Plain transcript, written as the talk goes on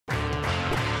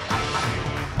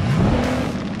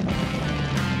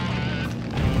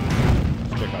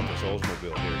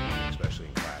Oldsmobile here, especially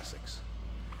in classics.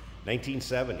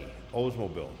 1970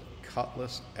 Oldsmobile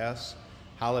Cutlass S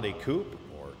Holiday Coupe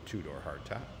or two-door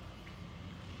hardtop.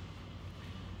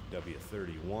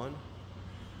 W31.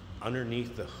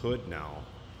 Underneath the hood now,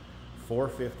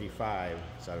 455.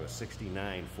 It's out of a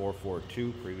 69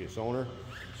 442, previous owner,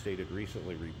 stated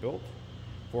recently rebuilt.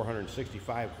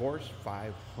 465 horse,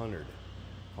 500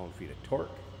 pound-feet of torque.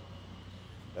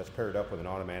 That's paired up with an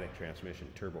automatic transmission,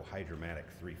 turbo hydromatic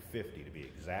 350 to be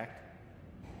exact.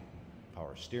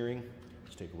 Power steering.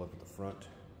 Let's take a look at the front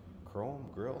chrome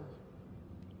grille.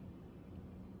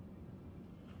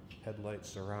 Headlight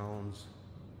surrounds.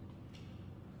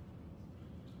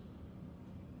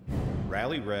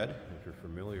 Rally red. If you're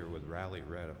familiar with rally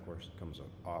red, of course, it comes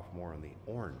off more on the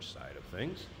orange side of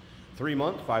things.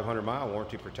 3-month, 500-mile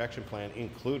warranty protection plan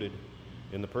included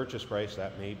in the purchase price.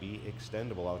 That may be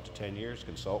extendable out to 10 years.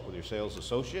 Consult with your sales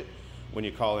associate when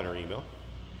you call in or email.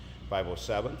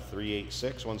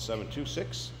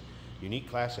 507-386-1726.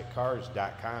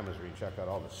 UniqueClassicCars.com is where you check out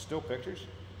all the still pictures.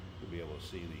 You'll be able to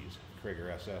see these Krieger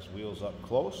SS wheels up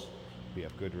close. We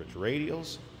have Goodrich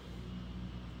radials.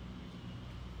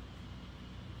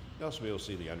 You'll also be able to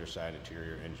see the underside,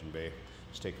 interior, engine bay.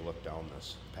 Let's take a look down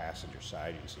this passenger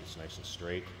side. You can see it's nice and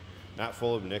straight. Not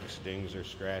full of nicks, dings, or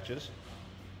scratches.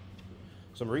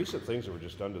 Some recent things that were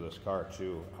just done to this car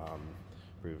too.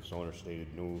 Previous owner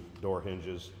stated new door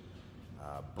hinges,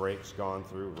 brakes gone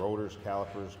through, rotors,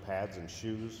 calipers, pads and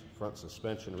shoes, front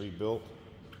suspension rebuilt.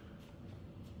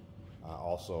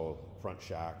 Also front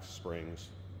shocks, springs,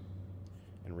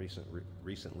 and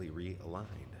recently realigned.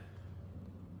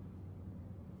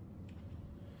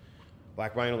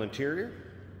 Black vinyl interior.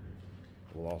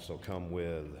 Will also come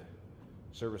with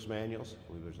service manuals. I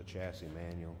believe there's a chassis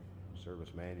manual,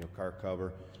 service manual, car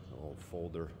cover, a little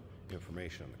folder,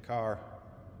 information on the car.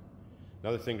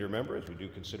 Another thing to remember is we do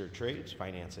consider trades.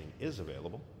 Financing is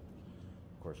available.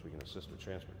 Of course, we can assist with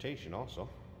transportation also.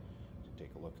 So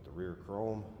take a look at the rear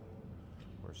chrome.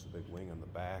 Of course, the big wing on the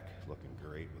back, looking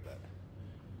great with that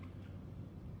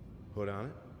hood on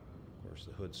it. Of course,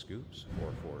 the hood scoops,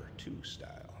 442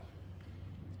 style.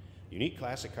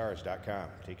 UniqueClassicCars.com.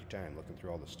 Take your time looking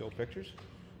through all the still pictures.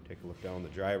 Take a look down the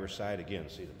driver's side. Again,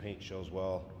 see the paint shows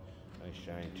well. Nice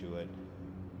shine to it.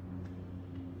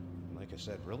 And like I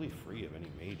said, really free of any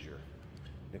major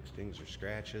nicks, dings, or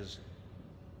scratches.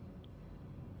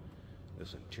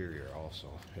 This interior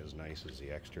also as nice as the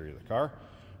exterior of the car.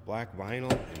 Black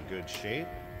vinyl in good shape.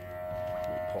 Let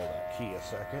me pull that key a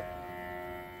second.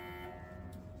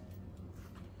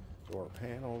 Door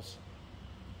panels.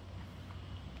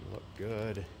 Look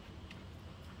good. Looks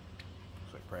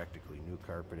like practically new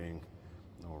carpeting.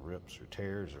 No rips or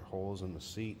tears or holes in the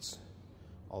seats.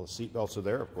 All the seat belts are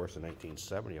there. Of course, in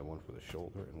 1970, I have one for the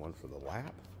shoulder and one for the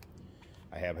lap.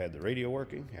 I have had the radio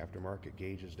working. Aftermarket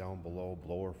gauges down below.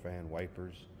 Blower, fan,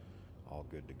 wipers. All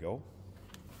good to go.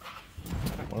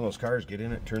 One of those cars, get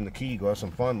in it, turn the key, go have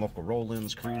some fun. Local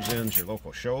roll-ins, cruise-ins, your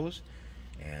local shows.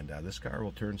 And this car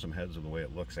will turn some heads with the way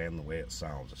it looks and the way it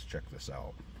sounds. Let's check this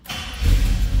out.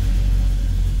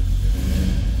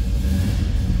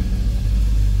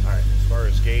 Alright, as far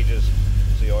as gauges,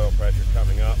 see oil pressure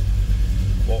coming up,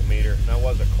 voltmeter. Now it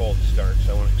was a cold start,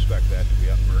 so I wouldn't expect that to be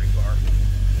up very far.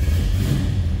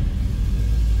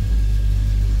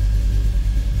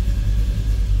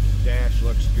 Dash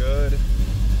looks good.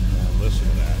 Now listen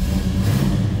to that.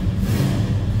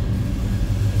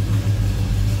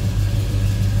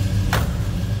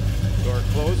 Door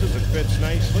closes, it fits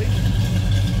nicely.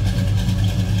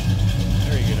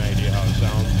 There you get an idea how it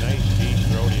sounds. Nice, deep,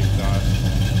 throaty exhaust.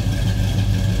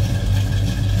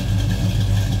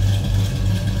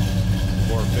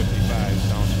 .455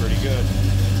 sounds pretty good.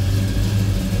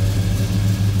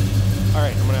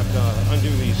 Alright, I'm going to have to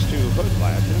undo these two hood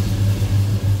latches.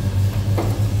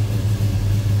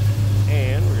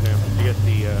 And we're going to have to get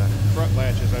the front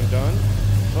latches undone.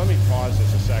 So let me pause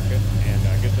this a second and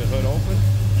get the hood open.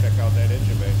 Check out that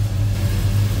engine bay.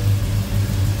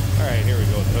 Alright, here we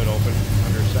go with the hood open.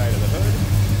 Underside of the hood.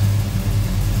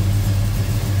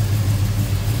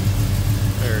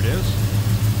 There it is.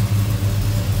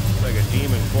 It's like a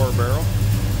Demon 4-barrel.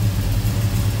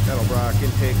 Kettlebrock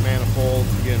intake manifold.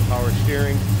 Again, power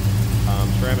steering.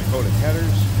 Ceramic coated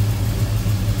headers.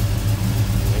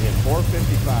 Again, 455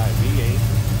 V8.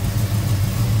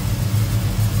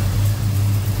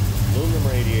 Aluminum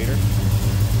radiator.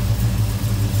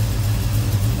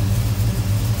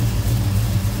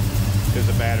 There's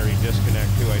a battery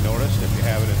disconnect too, I noticed. If you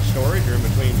have it in storage or in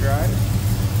between drives,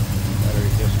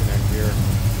 battery disconnect here.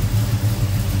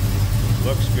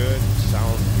 Looks good,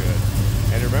 sounds good.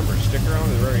 And remember, stick around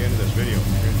to the very end of this video.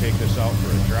 We're going to take this out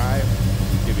for a drive,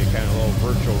 give you kind of a little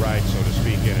virtual ride, so to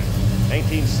speak, in it.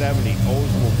 1970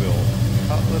 Oldsmobile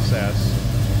Cutlass S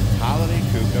Holiday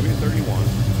Coupe W31.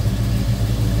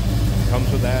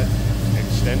 Comes with that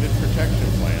extended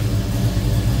protection plan.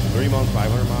 3 months,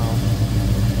 500 miles.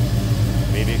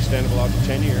 Maybe extendable out to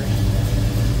 10 years.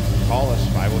 Call us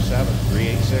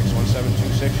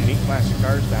 507-386-1726.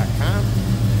 UniqueClassicCars.com.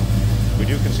 We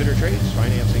do consider trades.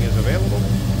 Financing is available.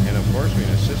 And of course, we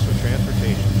can assist with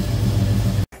transportation.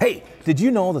 Hey, did you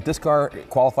know that this car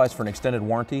qualifies for an extended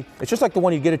warranty? It's just like the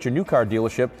one you get at your new car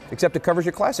dealership, except it covers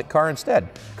your classic car instead.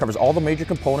 It covers all the major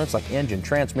components like engine,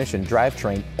 transmission,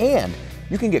 drivetrain, and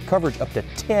you can get coverage up to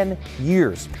 10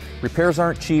 years. Repairs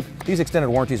aren't cheap. These extended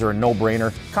warranties are a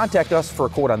no-brainer. Contact us for a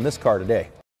quote on this car today.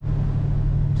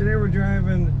 Today we're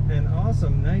driving an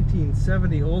awesome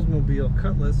 1970 Oldsmobile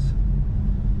Cutlass.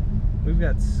 We've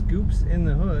got scoops in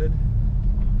the hood.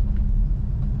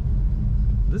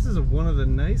 This is one of the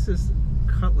nicest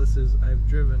Cutlasses I've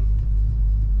driven.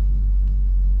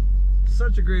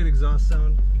 Such a great exhaust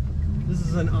sound. This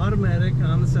is an automatic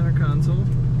on the center console.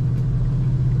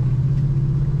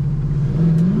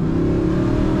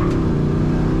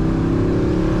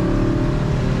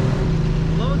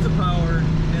 Loads of power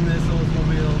in this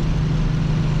Oldsmobile.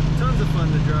 Tons of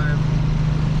fun to drive.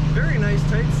 Very nice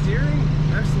tight steering.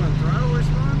 Excellent throttle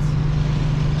response.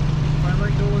 If I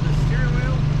let go of the steering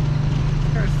wheel,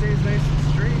 the car stays nice and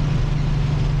straight.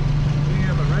 We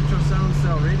have a retro sound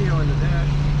style radio in the dash.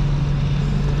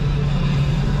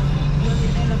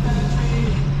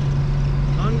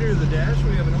 Under the dash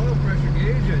we have an oil pressure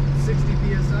gauge at 60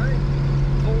 psi.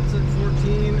 Volts at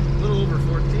 14, a little over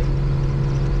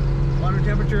 14. Water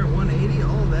temperature at 180,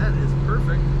 all of that is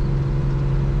perfect.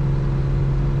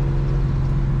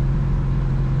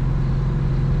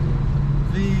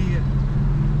 The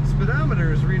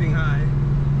speedometer is reading high.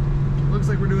 Looks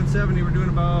like we're doing 70, we're doing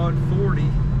about 40.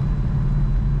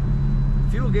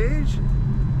 Fuel gauge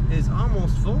is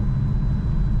almost full.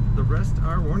 The rest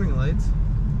are warning lights.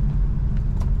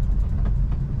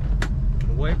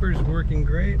 The wipers working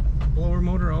great. Blower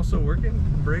motor also working.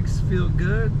 Brakes feel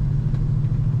good.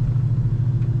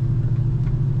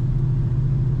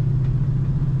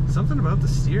 Something about the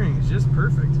steering is just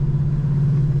perfect.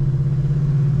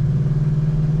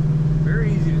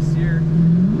 Very easy to steer.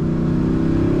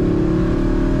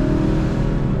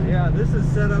 Yeah, this is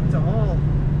set up to haul.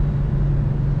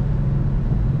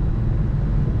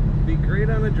 Be great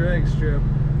on a drag strip.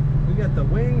 We got the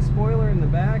wing spoiler in the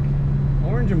back,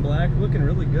 orange and black, looking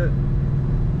really good.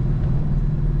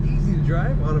 Easy to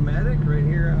drive, automatic, right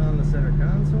here on the center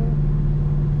console.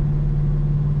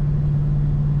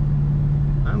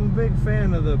 I'm a big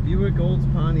fan of the Buick Olds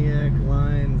Pontiac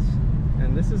lines,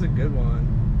 and this is a good one.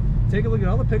 Take a look at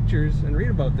all the pictures and read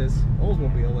about this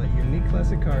Oldsmobile at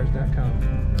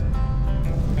UniqueClassicCars.com.